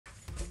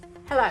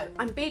Hello,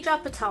 I'm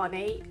Bija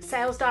Patani,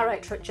 Sales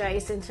Director at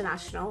JS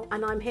International,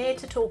 and I'm here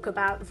to talk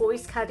about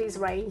Voice Caddie's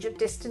range of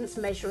distance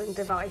measuring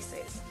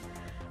devices.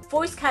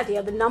 Voice Caddie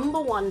are the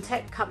 #1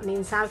 tech company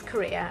in South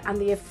Korea and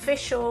the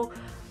official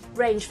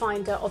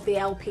rangefinder of the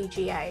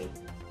LPGA.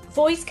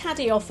 Voice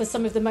Caddie offers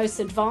some of the most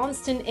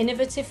advanced and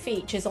innovative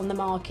features on the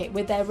market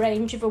with their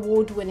range of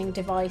award-winning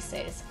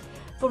devices.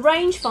 For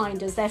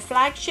rangefinders, their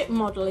flagship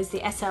model is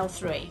the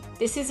SL3.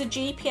 This is a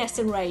GPS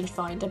and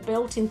rangefinder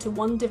built into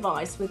one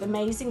device with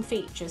amazing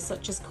features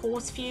such as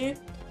course view,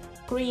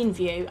 green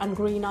view and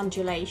green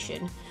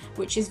undulation,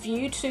 which is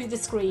viewed through the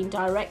screen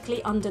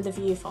directly under the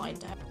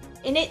viewfinder.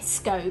 In its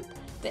scope,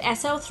 the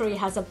SL3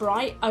 has a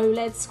bright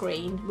OLED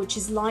screen which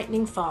is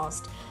lightning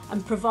fast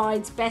and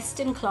provides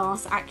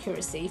best-in-class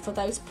accuracy for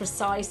those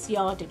precise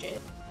yardages.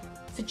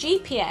 For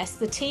GPS,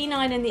 the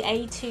T9 and the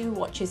A2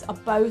 watches are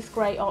both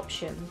great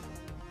options.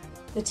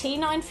 The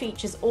T9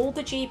 features all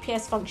the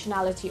GPS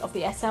functionality of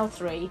the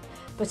SL3,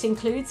 but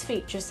includes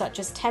features such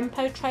as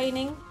tempo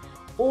training,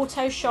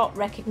 auto shot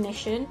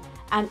recognition,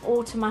 and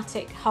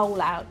automatic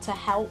hole out to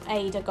help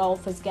aid a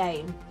golfer's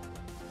game.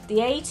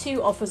 The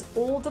A2 offers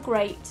all the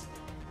great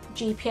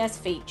GPS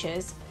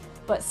features,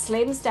 but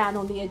slims down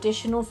on the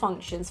additional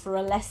functions for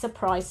a lesser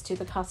price to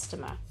the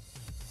customer.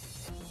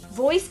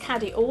 Voice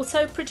Caddie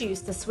also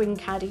produced the Swing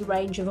Caddie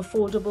range of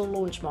affordable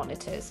launch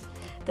monitors.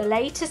 The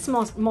latest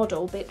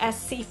model, the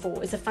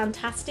SC4, is a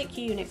fantastic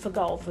unit for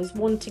golfers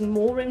wanting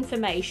more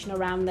information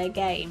around their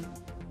game.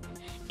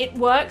 It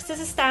works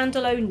as a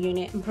standalone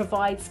unit and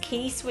provides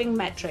key swing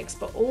metrics,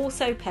 but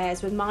also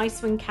pairs with My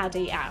Swing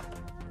Caddie app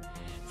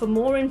for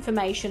more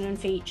information and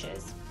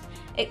features.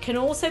 It can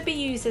also be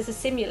used as a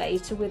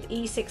simulator with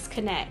E6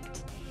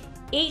 Connect.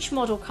 Each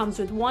model comes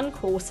with one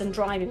course and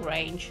driving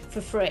range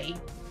for free,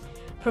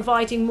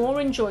 providing more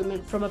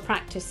enjoyment from a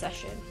practice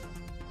session.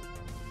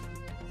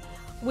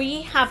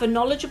 We have a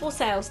knowledgeable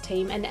sales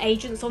team and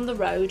agents on the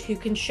road who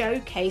can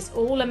showcase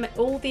all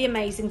the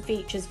amazing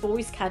features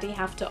Voice Caddie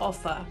have to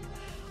offer.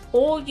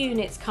 All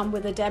units come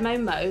with a demo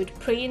mode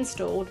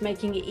pre-installed,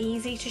 making it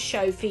easy to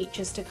show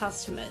features to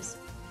customers.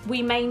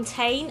 We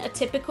maintain a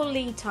typical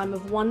lead time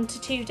of 1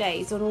 to 2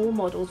 days on all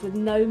models with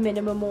no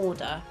minimum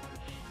order.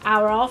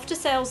 Our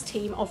after-sales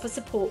team offer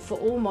support for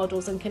all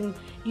models and can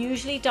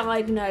usually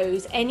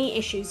diagnose any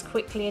issues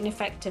quickly and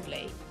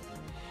effectively.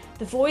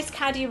 The Voice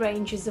Caddie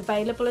range is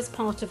available as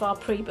part of our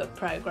pre-book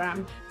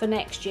program for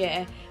next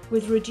year,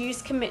 with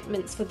reduced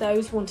commitments for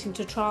those wanting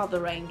to trial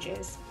the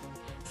ranges.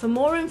 For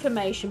more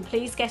information,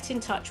 please get in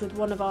touch with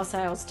one of our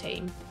sales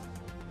team.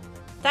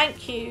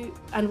 Thank you,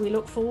 and we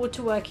look forward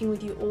to working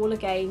with you all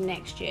again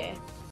next year.